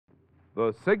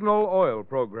The Signal Oil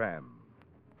Program.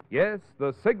 Yes,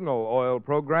 the Signal Oil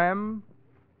Program,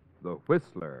 The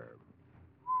Whistler.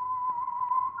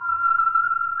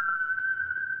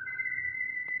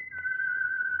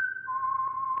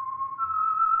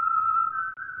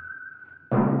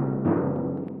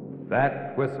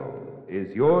 That whistle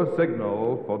is your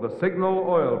signal for the Signal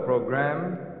Oil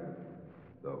Program,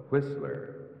 The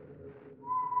Whistler.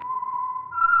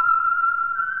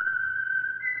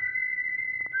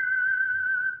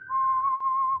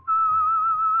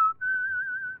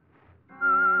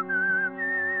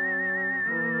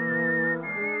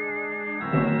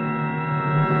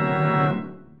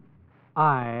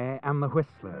 I am the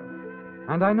Whistler,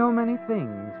 and I know many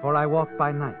things, for I walk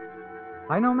by night.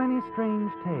 I know many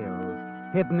strange tales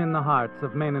hidden in the hearts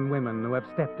of men and women who have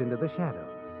stepped into the shadows.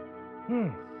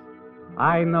 Yes,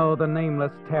 I know the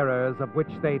nameless terrors of which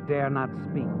they dare not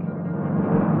speak.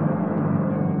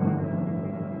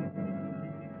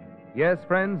 Yes,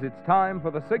 friends, it's time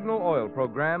for the Signal Oil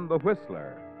Program, The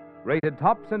Whistler, rated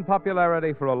tops in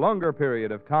popularity for a longer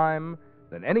period of time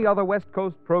than any other West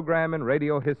Coast program in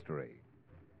radio history.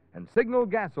 And Signal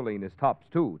gasoline is tops,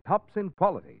 too, tops in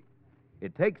quality.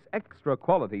 It takes extra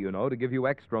quality, you know, to give you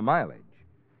extra mileage.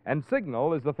 And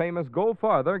Signal is the famous Go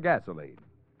Farther gasoline.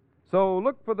 So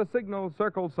look for the Signal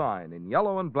circle sign in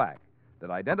yellow and black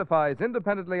that identifies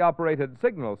independently operated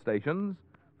signal stations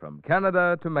from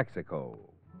Canada to Mexico.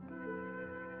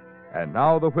 And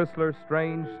now the Whistler's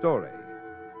strange story.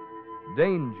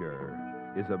 Danger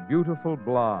is a beautiful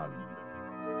blonde.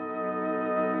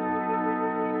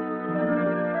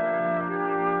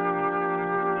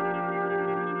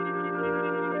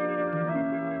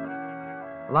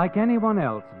 Like anyone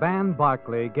else, Van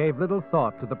Barclay gave little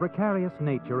thought to the precarious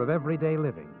nature of everyday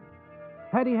living.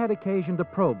 Had he had occasion to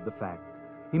probe the fact,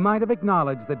 he might have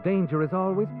acknowledged that danger is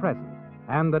always present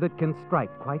and that it can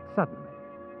strike quite suddenly.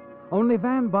 Only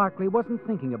Van Barclay wasn't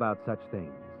thinking about such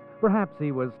things. Perhaps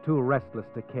he was too restless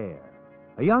to care.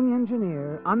 A young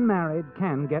engineer, unmarried,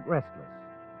 can get restless.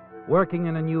 Working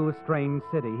in a new, strange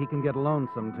city, he can get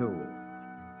lonesome, too.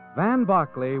 Van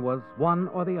Barclay was one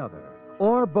or the other,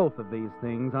 or both of these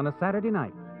things, on a Saturday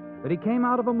night that he came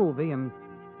out of a movie and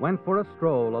went for a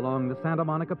stroll along the Santa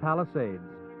Monica Palisades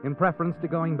in preference to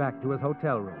going back to his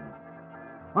hotel room.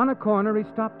 On a corner, he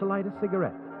stopped to light a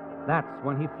cigarette. That's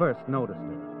when he first noticed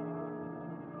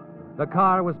it. The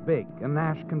car was big, a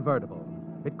Nash convertible.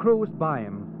 It cruised by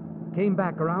him, came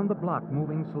back around the block,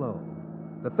 moving slow.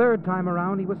 The third time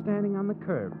around, he was standing on the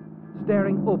curb,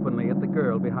 staring openly at the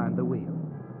girl behind the wheel.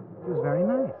 She was very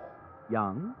nice.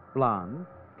 Young, blonde,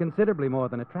 considerably more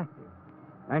than attractive.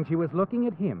 And she was looking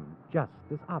at him just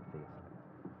as obviously.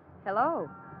 Hello.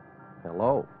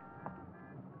 Hello.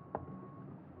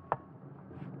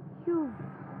 You've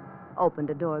opened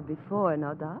a door before,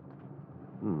 no doubt.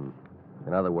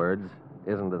 In other words,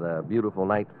 isn't it a beautiful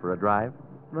night for a drive?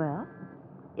 Well,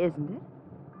 isn't it?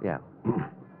 Yeah,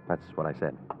 that's what I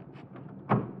said.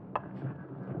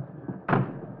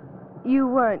 You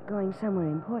weren't going somewhere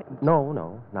important.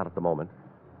 No, not at the moment.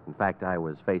 In fact, I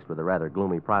was faced with a rather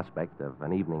gloomy prospect of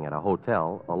an evening at a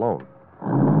hotel alone.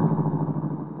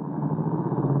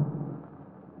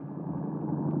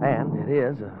 And it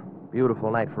is a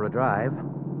beautiful night for a drive.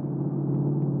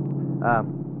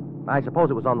 I suppose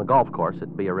it was on the golf course at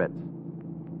Biarritz,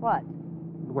 What?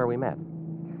 where we met.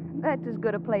 That's as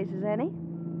good a place as any.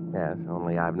 Yes,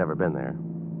 only I've never been there.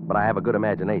 But I have a good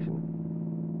imagination.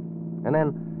 And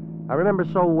then, I remember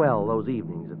so well those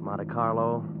evenings at Monte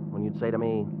Carlo when you'd say to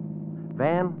me,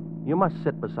 Van, you must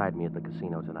sit beside me at the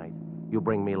casino tonight. You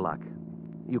bring me luck.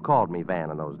 You called me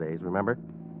Van in those days, remember?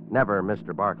 Never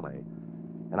Mr. Barclay.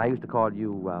 And I used to call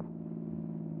you,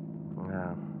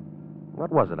 what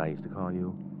was it I used to call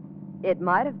you? It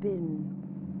might have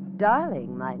been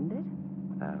darling, mightn't it?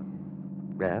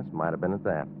 Yes, might have been at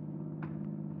that.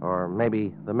 Or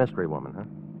maybe the mystery woman, huh?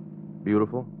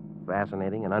 Beautiful,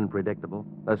 fascinating, and unpredictable.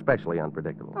 Especially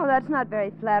unpredictable. Oh, that's not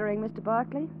very flattering, Mr.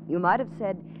 Barclay. You might have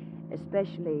said,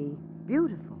 especially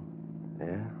beautiful.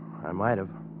 Yeah, I might have,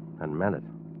 and meant it.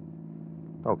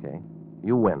 Okay,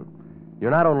 you win. You're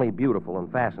not only beautiful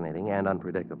and fascinating and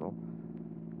unpredictable,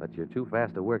 but you're too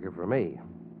fast a worker for me.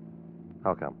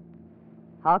 How come?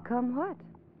 How come what?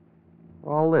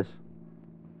 All this.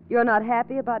 You're not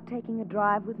happy about taking a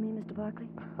drive with me, Mr. Barclay?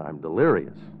 I'm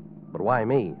delirious. But why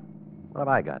me? What have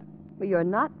I got? Well, you're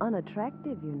not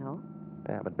unattractive, you know.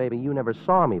 Yeah, but baby, you never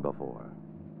saw me before.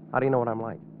 How do you know what I'm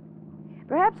like?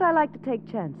 Perhaps I like to take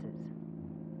chances.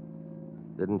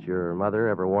 Didn't your mother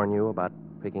ever warn you about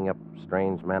picking up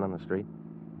strange men on the street?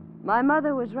 My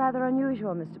mother was rather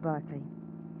unusual, Mr. Barclay.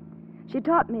 She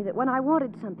taught me that when I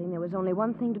wanted something, there was only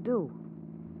one thing to do.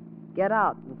 Get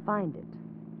out and find it.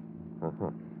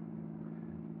 Uh-huh.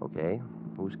 Okay,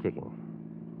 who's kicking?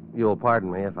 You'll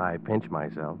pardon me if I pinch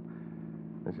myself.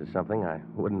 This is something I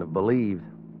wouldn't have believed.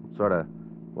 Sort of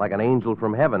like an angel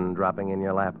from heaven dropping in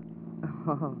your lap.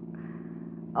 Oh,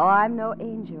 I'm no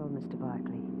angel, Mr.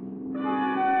 Barkley.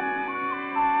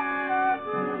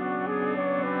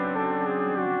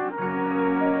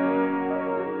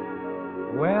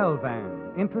 Well,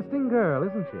 Van, interesting girl,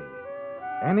 isn't she?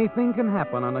 Anything can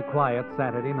happen on a quiet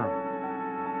Saturday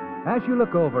night. As you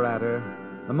look over at her,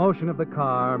 the motion of the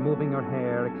car moving her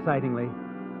hair excitingly,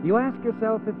 you ask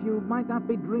yourself if you might not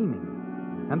be dreaming.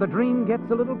 And the dream gets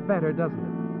a little better, doesn't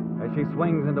it? As she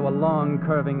swings into a long,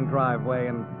 curving driveway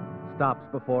and stops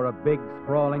before a big,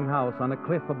 sprawling house on a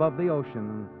cliff above the ocean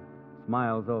and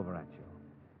smiles over at you.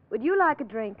 Would you like a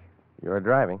drink? You're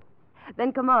driving.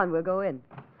 Then come on, we'll go in.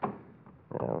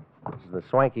 Well, this is the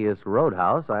swankiest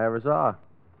roadhouse I ever saw.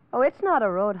 Oh, it's not a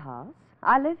roadhouse.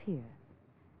 I live here.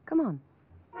 Come on.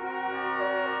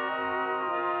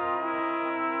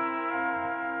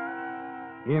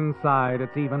 Inside,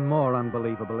 it's even more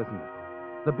unbelievable, isn't it?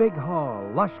 The big hall,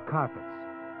 lush carpets,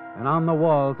 and on the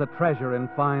walls, a treasure in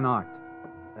fine art.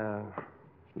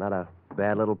 Not a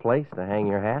bad little place to hang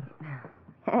your hat.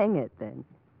 Hang it, then.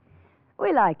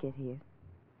 We like it here.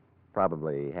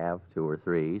 Probably have 2 or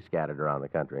 3 scattered around the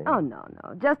country. Oh, no.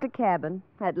 Just a cabin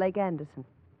at Lake Anderson.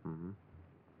 Mm-hmm.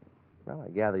 Well, I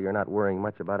gather you're not worrying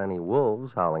much about any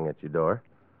wolves howling at your door.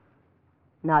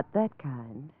 Not that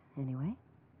kind, anyway.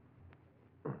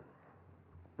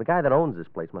 The guy that owns this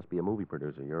place must be a movie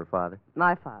producer. Your father?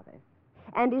 My father.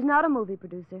 And he's not a movie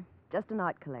producer, just an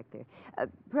art collector.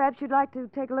 Perhaps you'd like to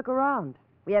take a look around.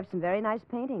 We have some very nice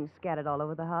paintings scattered all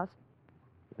over the house.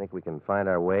 You think we can find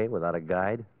our way without a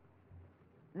guide?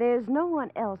 There's no one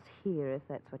else here, if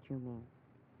that's what you mean.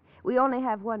 We only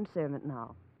have one servant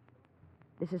now.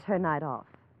 This is her night off.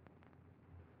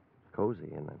 Cozy,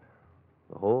 isn't it?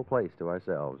 The whole place to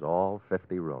ourselves, all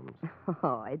 50 rooms.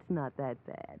 Oh, it's not that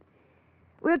bad.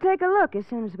 We'll take a look as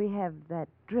soon as we have that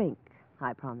drink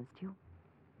I promised you.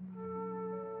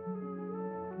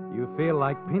 You feel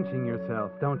like pinching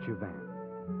yourself, don't you,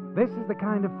 Van? This is the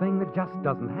kind of thing that just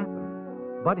doesn't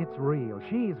happen. But it's real.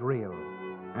 She's real.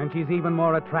 And she's even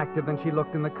more attractive than she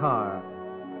looked in the car.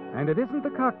 And it isn't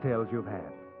the cocktails you've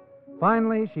had.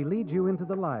 Finally, she leads you into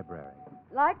the library.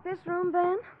 Like this room,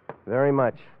 Van? Very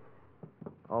much.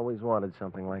 Always wanted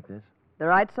something like this. The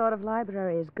right sort of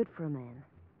library is good for a man.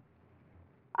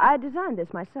 I designed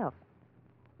this myself.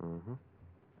 Mm-hmm.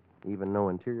 Even no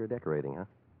interior decorating, huh?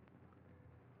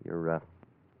 You're,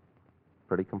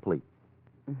 pretty complete.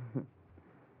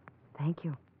 Thank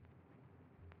you.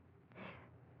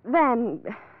 Van,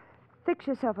 fix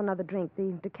yourself another drink.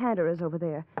 The decanter is over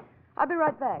there. I'll be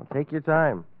right back. Well, take your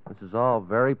time. This is all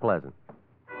very pleasant.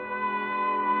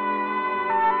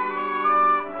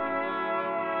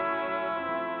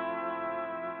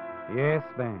 Yes,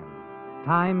 Van.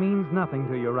 Time means nothing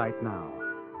to you right now.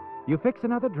 You fix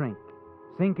another drink,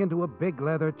 sink into a big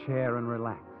leather chair, and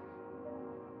relax.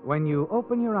 When you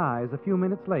open your eyes a few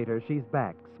minutes later, she's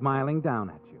back, smiling down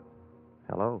at you.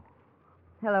 Hello.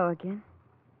 Hello again.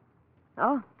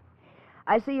 Oh,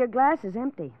 I see your glass is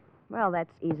empty. Well,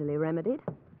 that's easily remedied.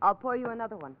 I'll pour you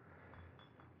another one.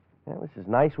 Yeah, this is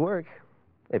nice work,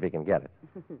 if you can get it.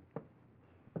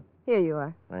 Here you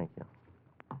are. Thank you.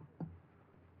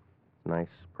 Nice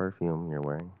perfume you're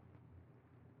wearing.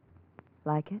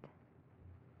 Like it?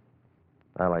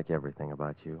 I like everything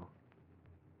about you.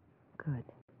 Good.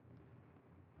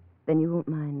 Then you won't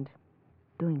mind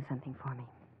doing something for me,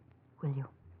 will you?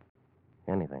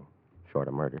 Anything, short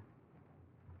of murder.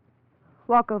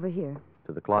 Walk over here.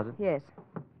 To the closet? Yes.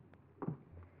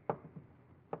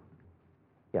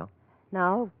 Yeah.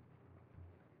 Now,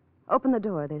 open the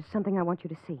door. There's something I want you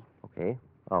to see. Okay,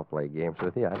 I'll play games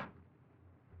with you.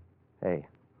 Hey,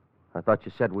 I thought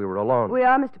you said we were alone. We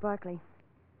are, Mr. Barkley.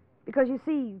 Because you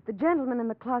see, the gentleman in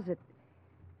the closet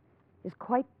is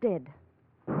quite dead.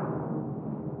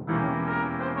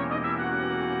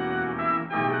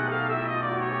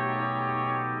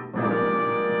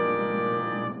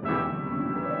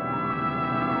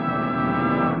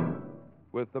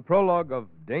 With the prologue of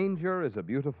Danger is a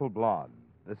Beautiful Blonde,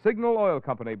 the Signal Oil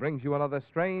Company brings you another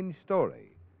strange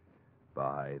story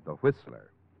by The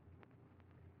Whistler.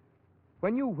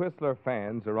 When you Whistler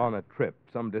fans are on a trip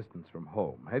some distance from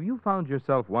home, have you found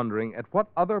yourself wondering at what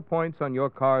other points on your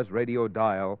car's radio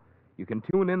dial you can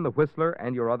tune in the Whistler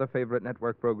and your other favorite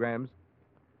network programs?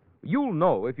 You'll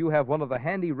know if you have one of the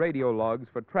handy radio logs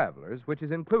for travelers, which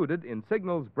is included in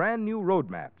Signal's brand new road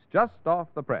maps, just off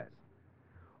the press.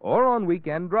 Or on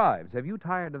weekend drives, have you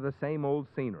tired of the same old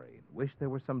scenery? wish there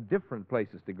were some different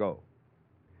places to go.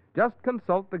 Just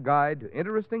consult the guide to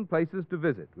interesting places to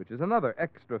visit, which is another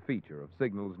extra feature of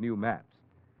Signal's new maps.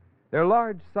 Their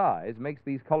large size makes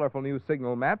these colorful new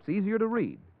Signal maps easier to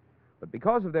read, but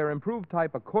because of their improved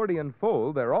type accordion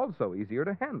fold, they're also easier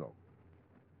to handle.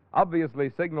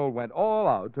 Obviously, Signal went all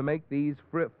out to make these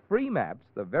free maps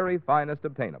the very finest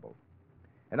obtainable.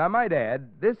 And I might add,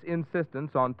 this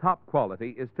insistence on top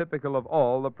quality is typical of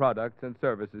all the products and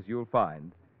services you'll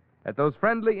find at those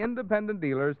friendly independent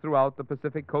dealers throughout the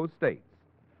Pacific Coast states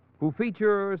who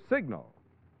feature Signal,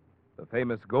 the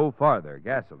famous Go Farther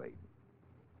gasoline.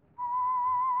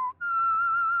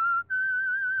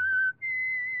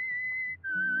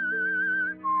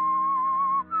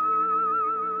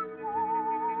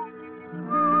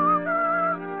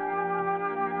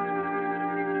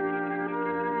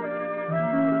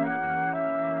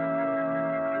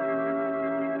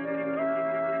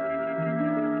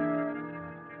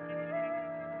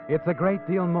 It's a great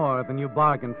deal more than you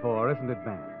bargained for, isn't it,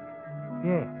 Van?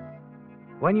 Yes.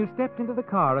 When you stepped into the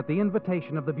car at the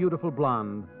invitation of the beautiful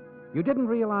blonde, you didn't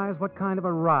realize what kind of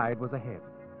a ride was ahead.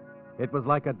 It was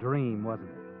like a dream, wasn't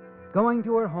it? Going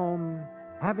to her home,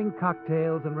 having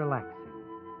cocktails, and relaxing.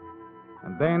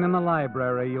 And then in the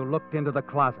library, you looked into the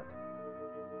closet.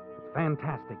 It's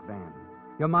fantastic, Van.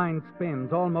 Your mind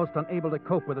spins, almost unable to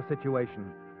cope with the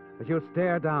situation, as you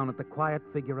stare down at the quiet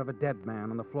figure of a dead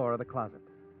man on the floor of the closet.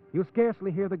 You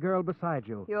scarcely hear the girl beside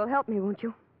you. You'll help me, won't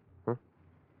you? Huh?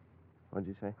 What'd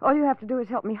you say? All you have to do is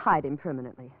help me hide him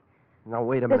permanently. Now,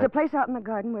 wait a There's minute. a place out in the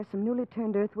garden where some newly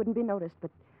turned earth wouldn't be noticed, but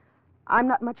I'm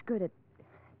not much good at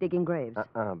digging graves.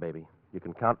 Baby. You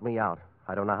can count me out.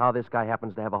 I don't know how this guy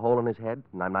happens to have a hole in his head,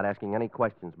 and I'm not asking any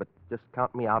questions, but just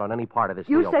count me out on any part of this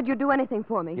You deal. said you'd do anything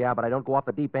for me. Yeah, but I don't go off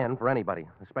the deep end for anybody,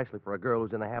 especially for a girl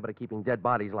who's in the habit of keeping dead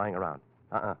bodies lying around.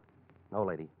 No,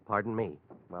 lady. Pardon me.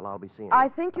 Well, I'll be seeing you. I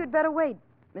think you'd better wait,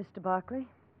 Mr. Barkley.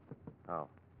 Oh.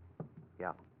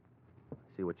 Yeah. I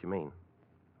see what you mean.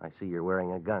 I see you're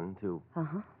wearing a gun, too.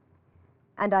 Uh-huh.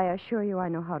 And I assure you I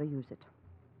know how to use it.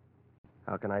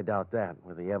 How can I doubt that,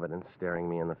 with the evidence staring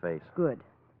me in the face? Good.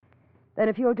 Then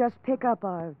if you'll just pick up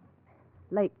our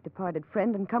late departed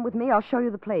friend and come with me, I'll show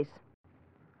you the place.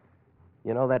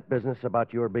 You know that business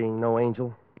about your being no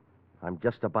angel? I'm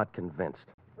just about convinced.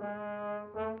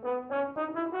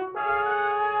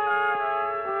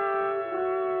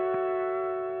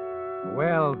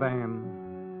 Well,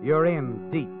 Van, you're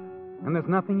in deep, and there's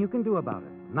nothing you can do about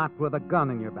it, not with a gun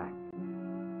in your back.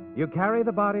 You carry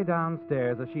the body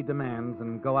downstairs as she demands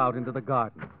and go out into the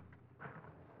garden.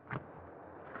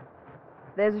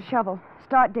 There's a shovel.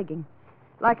 Start digging.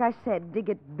 Like I said, dig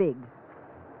it big.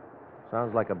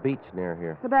 Sounds like a beach near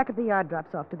here. The back of the yard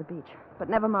drops off to the beach. But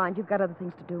never mind, you've got other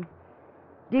things to do.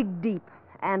 Dig deep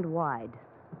and wide.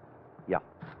 Yeah.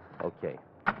 Okay.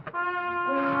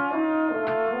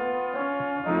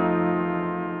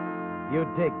 You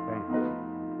dig,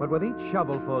 Van. But with each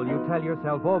shovelful, you tell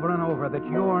yourself over and over that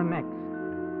you're next.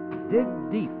 Dig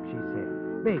deep, she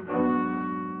said. Big.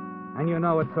 And you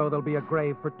know it so there'll be a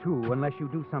grave for two unless you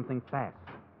do something fast.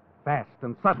 Fast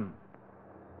and sudden.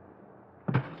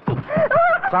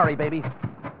 Sorry, baby.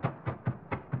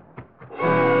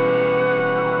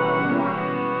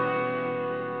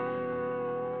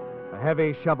 A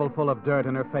heavy shovelful of dirt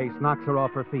in her face knocks her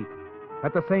off her feet.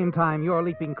 At the same time, you're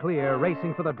leaping clear,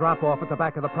 racing for the drop-off at the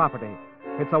back of the property.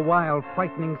 It's a wild,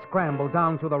 frightening scramble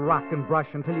down through the rock and brush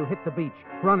until you hit the beach,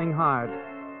 running hard.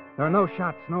 There are no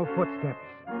shots, no footsteps.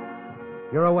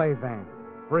 You're away, Van.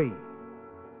 Free.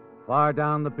 Far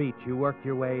down the beach, you work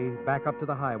your way back up to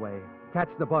the highway, catch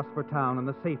the bus for town in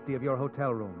the safety of your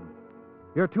hotel room.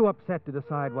 You're too upset to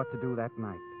decide what to do that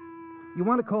night. You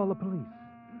want to call the police,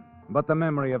 but the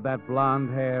memory of that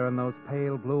blonde hair and those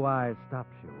pale blue eyes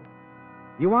stops you.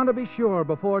 You want to be sure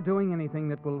before doing anything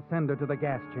that will send her to the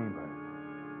gas chamber.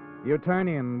 You turn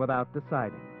in without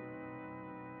deciding.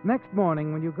 Next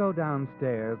morning, when you go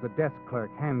downstairs, the desk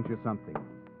clerk hands you something.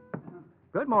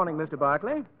 Good morning, Mr.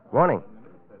 Barkley. Morning.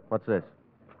 What's this?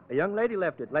 A young lady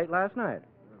left it late last night.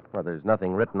 Well, there's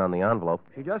nothing written on the envelope.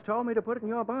 She just told me to put it in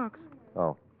your box.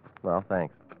 Oh. Well,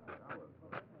 thanks.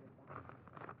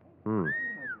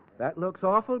 That looks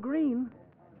awful green.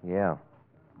 Yeah.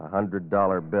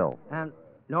 $100 bill. And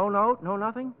no note, no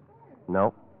nothing?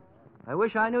 No. I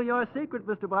wish I knew your secret,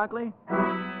 Mr. Barkley.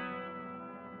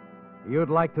 You'd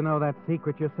like to know that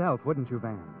secret yourself, wouldn't you,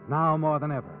 Van? Now more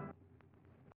than ever.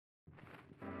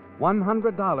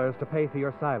 $100 to pay for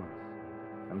your silence,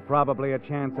 and probably a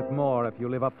chance at more if you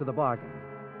live up to the bargain.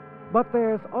 But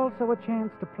there's also a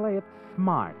chance to play it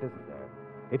smart, isn't there?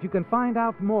 If you can find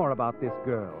out more about this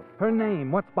girl, her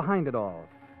name, what's behind it all.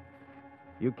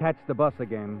 You catch the bus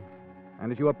again,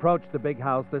 and as you approach the big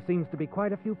house, there seems to be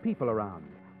quite a few people around.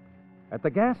 At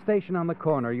the gas station on the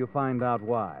corner, you find out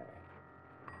why.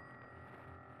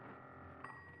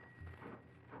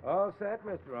 All set,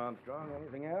 Mr. Armstrong.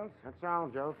 Anything else? That's all,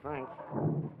 Joe. Thanks.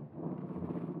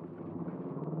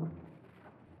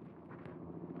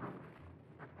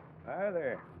 Hi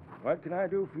there. What can I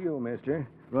do for you, mister?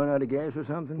 Run out of gas or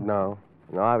something? No,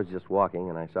 I was just walking,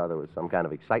 and I saw there was some kind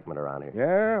of excitement around here.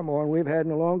 Yeah, more than we've had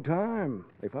in a long time.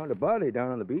 They found a body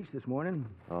down on the beach this morning.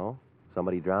 Oh?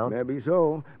 Somebody drowned? Maybe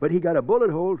so. But he got a bullet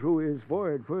hole through his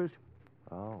forehead first.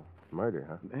 Oh, murder,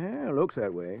 huh? Yeah, looks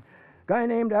that way. Guy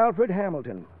named Alfred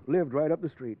Hamilton. Lived right up the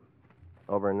street.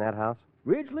 Over in that house?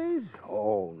 Ridgely's?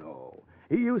 Oh, no.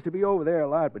 He used to be over there a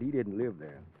lot, but he didn't live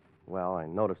there. Well, I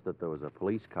noticed that there was a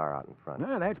police car out in front.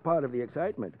 Ah, that's part of the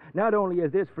excitement. Not only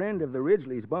is this friend of the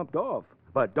Ridgely's bumped off,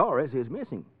 but Doris is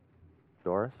missing.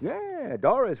 Doris? Yeah,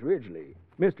 Doris Ridgely.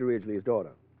 Mr. Ridgely's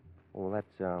daughter. Well,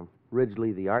 that's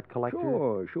Ridgely, the art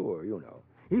collector? Sure, you know.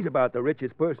 He's about the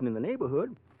richest person in the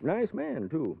neighborhood. Nice man,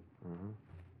 too. Mm-hmm.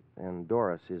 And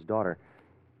Doris, his daughter.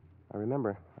 I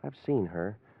remember. I've seen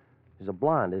her. She's a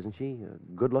blonde, isn't she?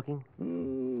 Good looking?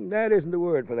 That isn't the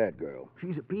word for that girl.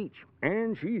 She's a peach,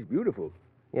 and she's beautiful.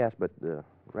 Yes, but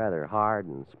rather hard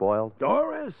and spoiled.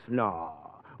 Doris? No.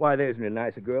 Why, there isn't a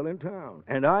nicer girl in town.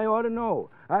 And I ought to know.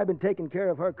 I've been taking care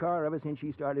of her car ever since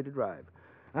she started to drive.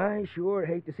 I sure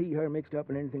hate to see her mixed up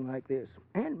in anything like this.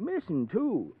 And missing,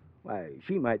 too. Why,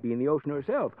 she might be in the ocean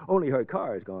herself, only her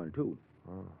car's gone, too.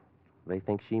 Oh. They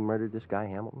think she murdered this guy,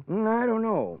 Hamilton? I don't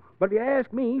know. But if you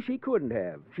ask me, she couldn't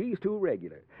have. She's too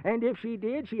regular. And if she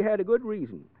did, she had a good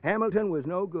reason. Hamilton was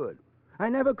no good. I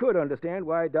never could understand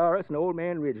why Doris and old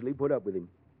man Ridgely put up with him.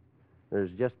 There's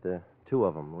just the two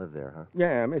of them live there, huh?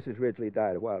 Yeah, Mrs. Ridgely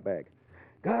died a while back.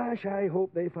 Gosh, I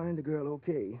hope they find the girl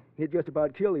okay. He'd just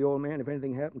about kill the old man if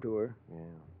anything happened to her. Yeah.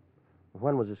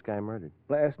 When was this guy murdered?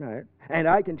 Last night. And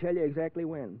I can tell you exactly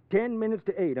when. 10 minutes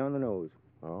to 8 on the nose.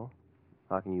 Oh?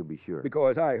 How can you be sure?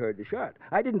 Because I heard the shot.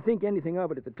 I didn't think anything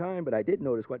of it at the time, but I did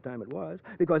notice what time it was,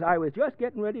 because I was just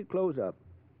getting ready to close up.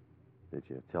 Did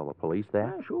you tell the police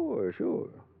that? Sure.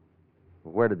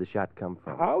 Where did the shot come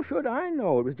from? How should I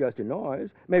know? It was just a noise.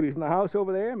 Maybe from the house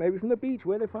over there, maybe from the beach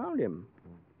where they found him.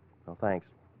 Well, thanks.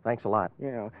 Thanks a lot.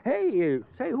 Yeah. Hey,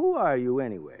 say, who are you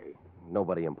anyway?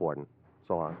 Nobody important.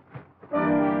 So long.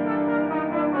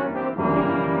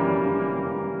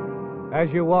 As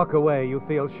you walk away, you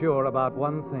feel sure about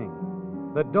one thing,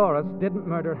 that Doris didn't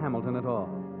murder Hamilton at all.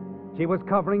 She was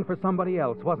covering for somebody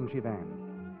else, wasn't she, Van?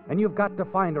 And you've got to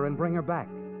find her and bring her back.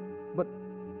 But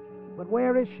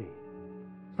where is she?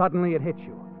 Suddenly it hits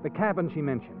you. The cabin she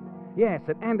mentioned. Yes,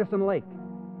 at Anderson Lake.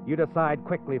 You decide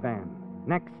quickly, Van.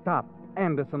 Next stop,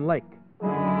 Anderson Lake.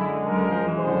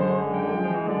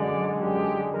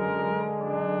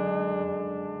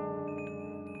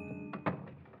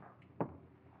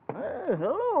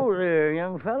 Hello there,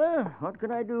 young fella. What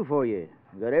can I do for you?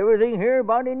 Got everything here a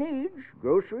body needs.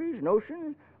 Groceries,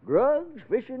 notions, drugs,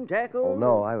 fishing, tackle. Oh,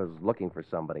 no, I was looking for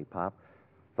somebody, Pop.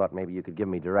 Thought maybe you could give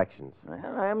me directions. Well,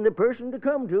 I'm the person to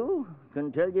come to.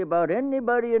 Can tell you about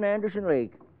anybody in Anderson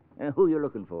Lake. Who you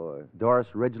looking for? Doris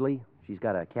Ridgely? She's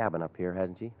got a cabin up here,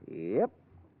 hasn't she? Yep.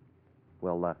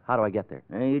 Well, how do I get there?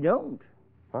 You don't.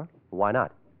 Huh? Why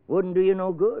not? Wouldn't do you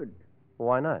no good.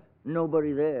 Why not?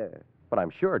 Nobody there. But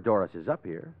I'm sure Doris is up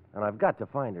here, and I've got to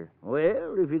find her.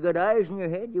 Well, if you got eyes in your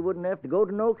head, you wouldn't have to go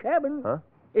to no cabin. Huh?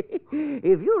 If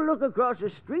you look across the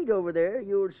street over there,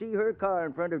 you'll see her car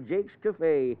in front of Jake's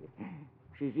Cafe.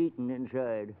 She's eating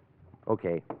inside.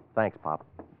 Okay. Thanks, Pop.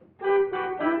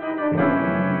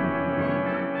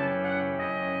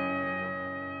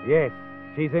 Yes,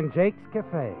 she's in Jake's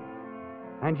Cafe.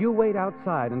 And you wait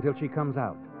outside until she comes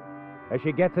out. As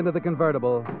she gets into the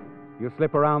convertible, you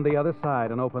slip around the other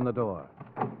side and open the door.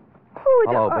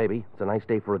 Hello, baby. It's a nice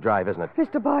day for a drive, isn't it?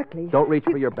 Mr. Barkley. Don't reach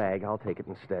for your bag. I'll take it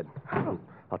instead.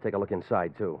 I'll take a look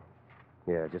inside, too.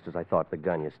 Yeah, just as I thought, the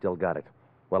gun. You still got it.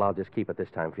 Well, I'll just keep it this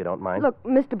time if you don't mind. Look,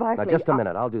 Mr. Barkley. Now, just a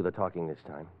minute. I'll do the talking this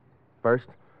time. First,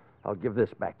 I'll give this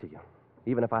back to you.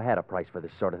 Even if I had a price for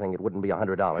this sort of thing, it wouldn't be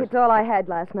 $100. It's all I had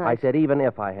last night. I said even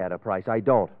if I had a price. I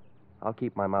don't. I'll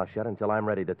keep my mouth shut until I'm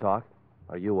ready to talk.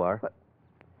 Or you are.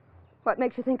 What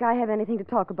makes you think I have anything to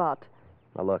talk about?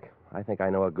 Now, look, I think I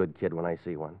know a good kid when I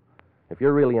see one. If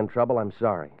you're really in trouble, I'm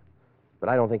sorry. But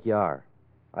I don't think you are.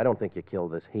 I don't think you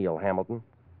killed this heel, Hamilton.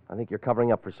 I think you're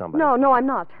covering up for somebody. No, I'm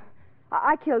not.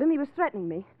 I killed him. He was threatening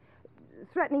me.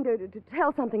 Threatening to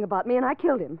tell something about me, and I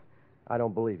killed him. I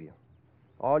don't believe you.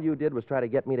 All you did was try to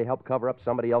get me to help cover up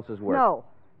somebody else's work. No,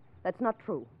 that's not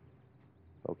true.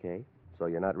 Okay, so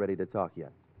you're not ready to talk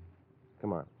yet.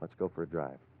 Come on, let's go for a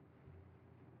drive.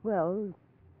 Well,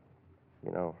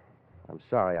 You know, I'm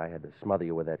sorry I had to smother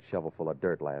you with that shovel full of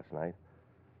dirt last night.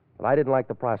 But I didn't like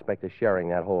the prospect of sharing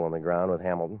that hole in the ground with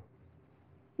Hamilton.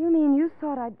 you mean you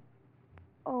thought I'd...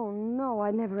 Oh, no,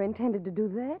 I never intended to do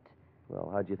that. Well,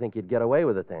 how'd you think you'd get away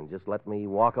with it then? Just let me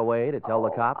walk away to tell the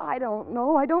cops? I don't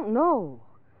know.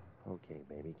 Okay,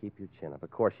 baby, keep your chin up.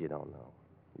 Of course you don't know.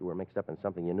 You were mixed up in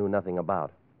something you knew nothing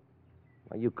about.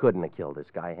 Well, you couldn't have killed this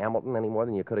guy, Hamilton, any more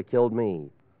than you could have killed me.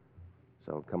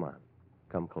 So come on,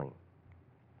 come clean.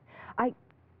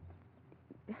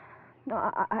 No,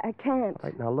 I can't.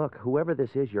 Right, now look, whoever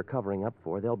this is you're covering up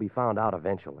for, they'll be found out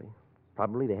eventually.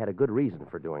 Probably they had a good reason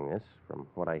for doing this, from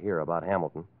what I hear about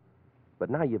Hamilton. But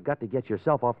now you've got to get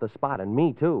yourself off the spot, and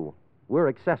me too. We're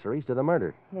accessories to the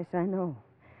murder. Yes, I know.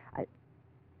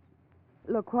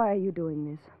 Look, why are you doing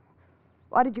this?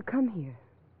 Why did you come here?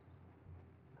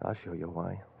 I'll show you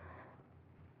why.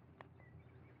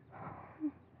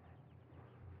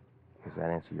 Does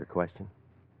that answer your question?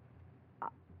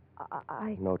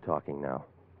 No talking now.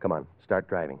 Come on, start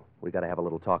driving. We got to have a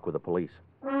little talk with the police.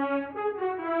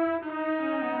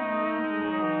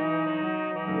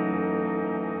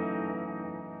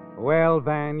 Well,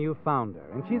 Van, you found her,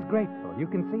 and she's grateful. You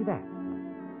can see that.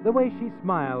 The way she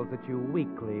smiles at you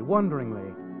weakly,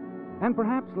 wonderingly. And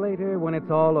perhaps later, when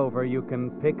it's all over, you can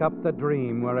pick up the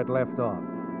dream where it left off.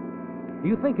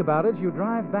 You think about it as you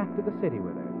drive back to the city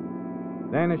with her.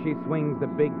 Then, as she swings the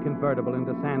big convertible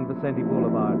into San Vicente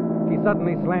Boulevard, she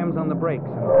suddenly slams on the brakes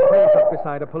and pulls up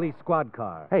beside a police squad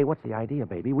car. Hey, what's the idea,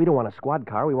 baby? We don't want a squad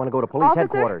car. We want to go to police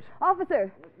headquarters. Officer!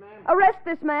 Arrest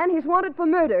this man. He's wanted for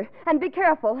murder. And be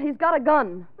careful. He's got a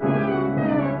gun.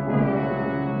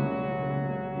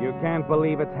 You can't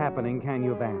believe it's happening, can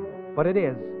you, Van? But it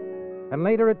is. And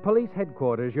later at police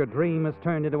headquarters, your dream is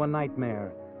turned into a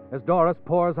nightmare as Doris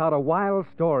pours out a wild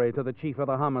story to the chief of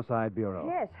the Homicide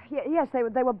Bureau. Yes,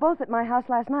 they were both at my house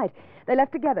last night. They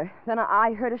left together. Then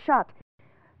I heard a shot.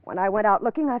 When I went out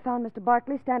looking, I found Mr.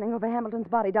 Barkley standing over Hamilton's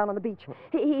body down on the beach.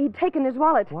 He'd taken his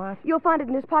wallet. What? You'll find it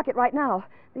in his pocket right now.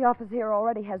 The officer here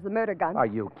already has the murder gun. Are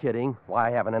you kidding? Why,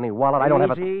 I haven't any wallet. I don't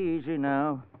have a... Easy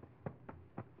now.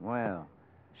 Well,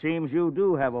 seems you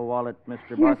do have a wallet,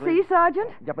 Mr. You Barkley. see, Sergeant?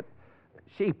 Yeah, but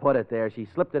she put it there. She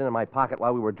slipped it in my pocket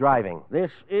while we were driving.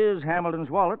 This is Hamilton's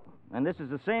wallet, and this is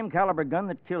the same caliber gun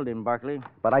that killed him, Barkley.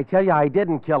 But I tell you, I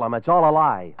didn't kill him. It's all a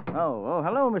lie. Oh,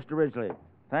 hello, Mr. Ridgely.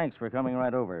 Thanks for coming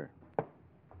right over.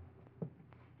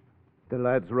 The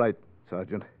lad's right,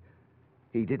 Sergeant.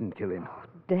 He didn't kill him.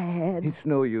 Dad. It's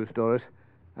no use, Doris.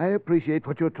 I appreciate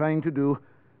what you're trying to do,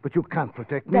 but you can't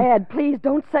protect me. Dad, please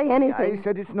don't say anything. I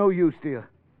said it's no use, dear.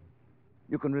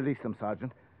 You can release them,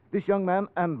 Sergeant. This young man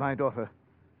and my daughter.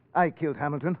 I killed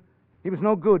Hamilton. He was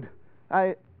no good.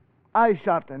 I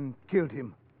shot and killed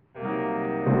him.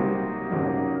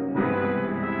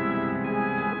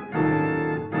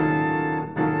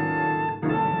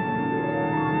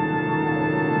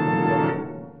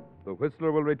 The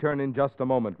Whistler will return in just a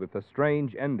moment with the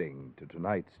strange ending to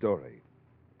tonight's story.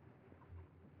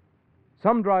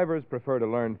 Some drivers prefer to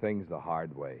learn things the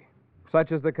hard way,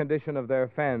 such as the condition of their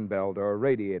fan belt or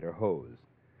radiator hose.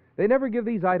 They never give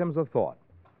these items a thought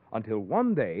until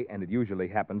one day, and it usually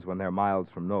happens when they're miles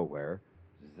from nowhere,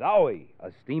 zowie! A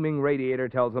steaming radiator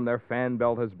tells them their fan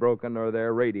belt has broken or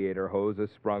their radiator hose has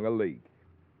sprung a leak.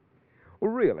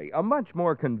 Well, really, a much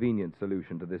more convenient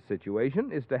solution to this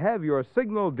situation is to have your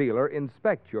signal dealer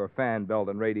inspect your fan belt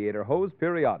and radiator hose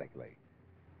periodically.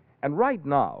 And right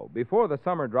now, before the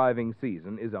summer driving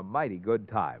season, is a mighty good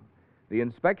time. The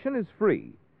inspection is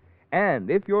free.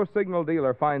 And if your signal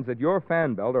dealer finds that your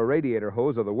fan belt or radiator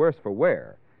hose are the worse for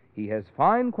wear, he has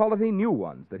fine quality new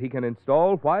ones that he can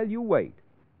install while you wait.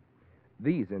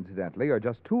 These, incidentally, are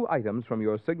just 2 items from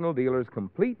your signal dealer's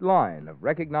complete line of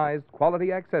recognized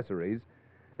quality accessories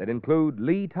that include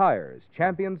Lee tires,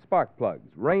 Champion spark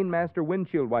plugs, Rainmaster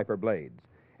windshield wiper blades,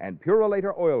 and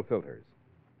Purolator oil filters.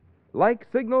 Like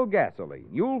Signal gasoline,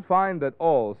 you'll find that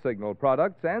all Signal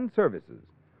products and services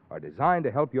are designed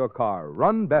to help your car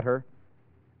run better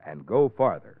and go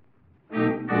farther.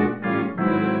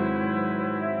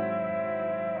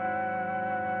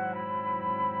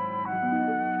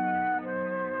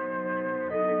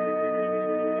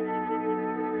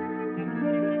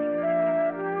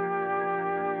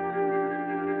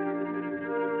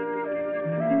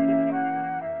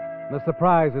 The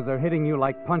surprises are hitting you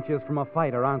like punches from a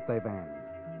fighter, aren't they, Van?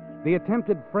 The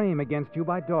attempted frame against you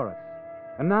by Doris.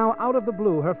 And now, out of the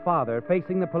blue, her father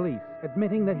facing the police,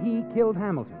 admitting that he killed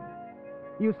Hamilton.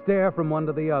 You stare from one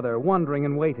to the other, wondering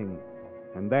and waiting.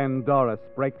 And then Doris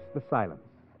breaks the silence.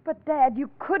 But, Dad, you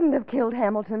couldn't have killed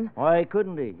Hamilton. Why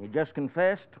couldn't he? He just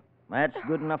confessed. That's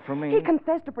good enough for me. He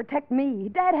confessed to protect me.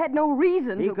 Dad had no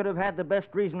reason He to... could have had the best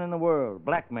reason in the world,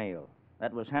 blackmail.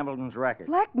 That was Hamilton's racket.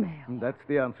 Blackmail? That's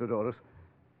the answer, Doris.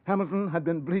 Hamilton had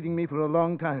been bleeding me for a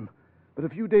long time. But a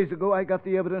few days ago, I got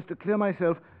the evidence to clear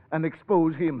myself and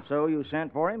expose him. So you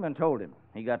sent for him and told him.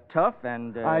 He got tough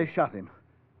and... I shot him.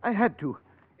 I had to,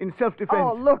 in self-defense.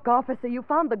 Oh, look, officer, you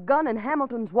found the gun in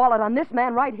Hamilton's wallet on this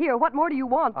man right here. What more do you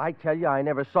want? I tell you, I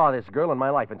never saw this girl in my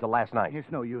life until last night.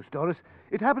 It's no use, Doris.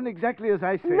 It happened exactly as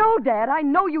I said. No, Dad, I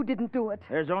know you didn't do it.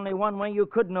 There's only one way you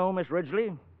could know, Miss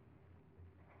Ridgely.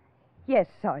 Yes,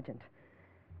 Sergeant.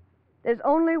 There's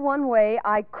only one way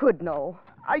I could know.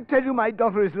 I tell you, my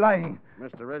daughter is lying.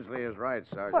 Mr. Ridgely is right,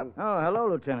 Sergeant. Oh, hello,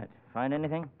 Lieutenant. Find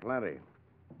anything? Plenty.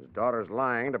 His daughter's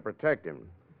lying to protect him.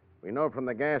 We know from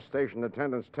the gas station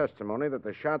attendant's testimony that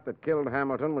the shot that killed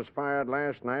Hamilton was fired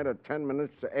last night at 10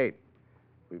 minutes to 8.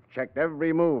 We've checked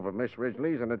every move of Miss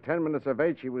Ridgely's, and at 10 minutes of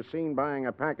 8, she was seen buying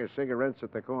a pack of cigarettes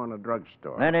at the corner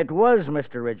drugstore. Then it was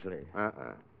Mr. Ridgely.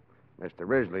 Mr.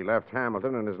 Ridgely left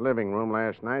Hamilton in his living room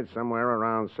last night somewhere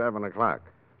around 7 o'clock,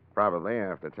 probably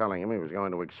after telling him he was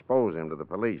going to expose him to the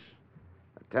police.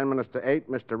 At 10 minutes to 8,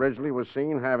 Mr. Ridgely was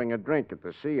seen having a drink at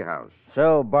the Sea House.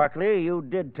 So, Barkley, you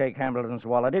did take Hamilton's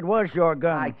wallet. It was your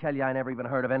gun. I tell you, I never even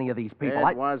heard of any of these people.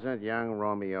 It wasn't young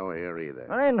Romeo here either.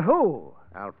 Then who?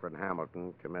 Alfred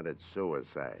Hamilton committed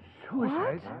suicide.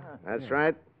 Suicide? That's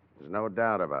right. There's no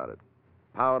doubt about it.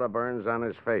 Powder burns on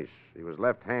his face. He was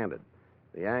left-handed.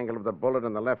 The angle of the bullet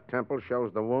in the left temple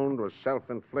shows the wound was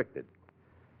self-inflicted.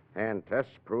 Hand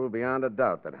tests prove beyond a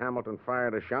doubt that Hamilton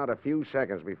fired a shot a few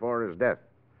seconds before his death.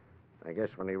 I guess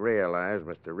when he realized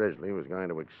Mr. Ridgely was going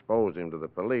to expose him to the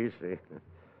police, he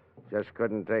just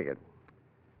couldn't take it.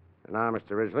 And now,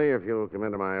 Mr. Ridgely, if you'll come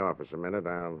into my office a minute,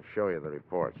 I'll show you the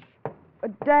reports.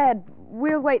 Dad,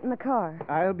 we'll wait in the car.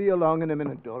 I'll be along in a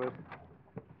minute, Doris.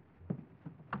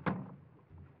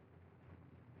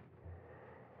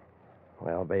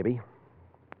 Well, baby,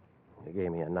 you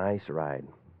gave me a nice ride.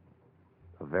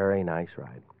 A very nice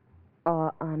ride.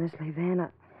 Oh, honestly, Van,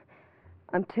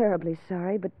 I'm terribly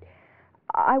sorry, but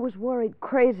I was worried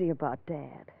crazy about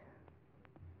Dad.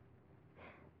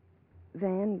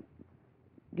 Van,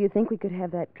 do you think we could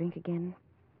have that drink again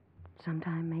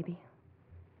sometime, maybe?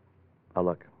 Oh,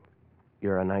 look,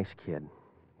 you're a nice kid.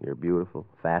 You're beautiful,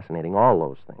 fascinating, all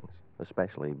those things,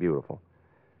 especially beautiful.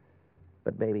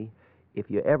 But, baby, if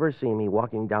you ever see me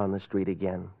walking down the street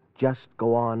again, just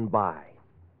go on by.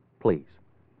 Please.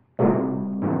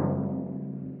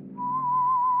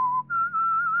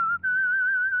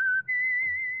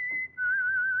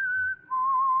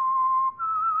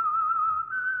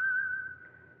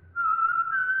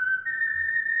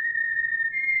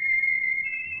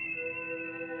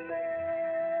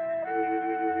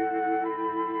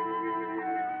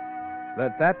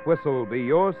 Let that whistle be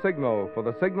your signal for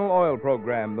the Signal Oil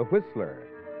program, The Whistler,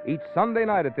 each Sunday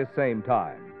night at this same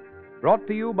time. Brought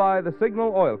to you by the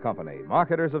Signal Oil Company,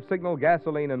 marketers of Signal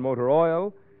gasoline and motor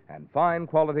oil and fine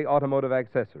quality automotive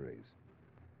accessories.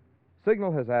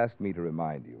 Signal has asked me to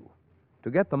remind you,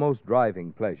 to get the most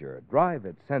driving pleasure, drive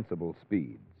at sensible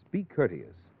speeds, be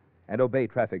courteous, and obey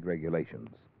traffic regulations.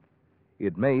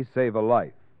 It may save a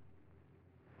life,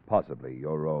 possibly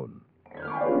your own.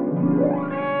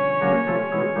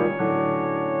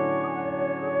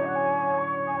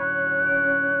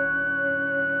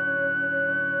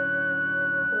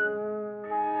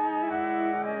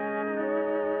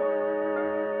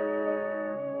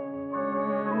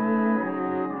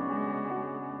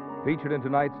 Featured in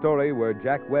tonight's story were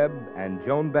Jack Webb and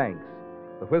Joan Banks.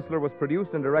 The Whistler was produced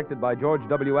and directed by George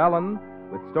W. Allen,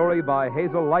 with story by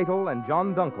Hazel Lytle and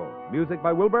John Dunkel, music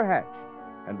by Wilbur Hatch,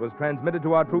 and was transmitted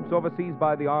to our troops overseas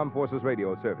by the Armed Forces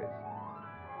Radio Service.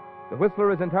 The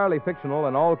Whistler is entirely fictional,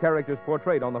 and all characters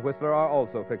portrayed on The Whistler are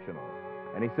also fictional.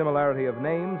 Any similarity of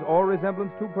names or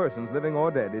resemblance to persons living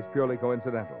or dead is purely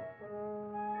coincidental.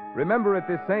 Remember at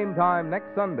this same time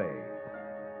next Sunday,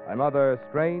 another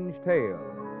strange tale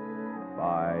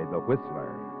by The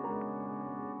Whistler.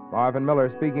 Marvin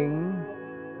Miller speaking.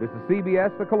 This is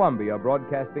CBS, the Columbia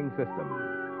Broadcasting System.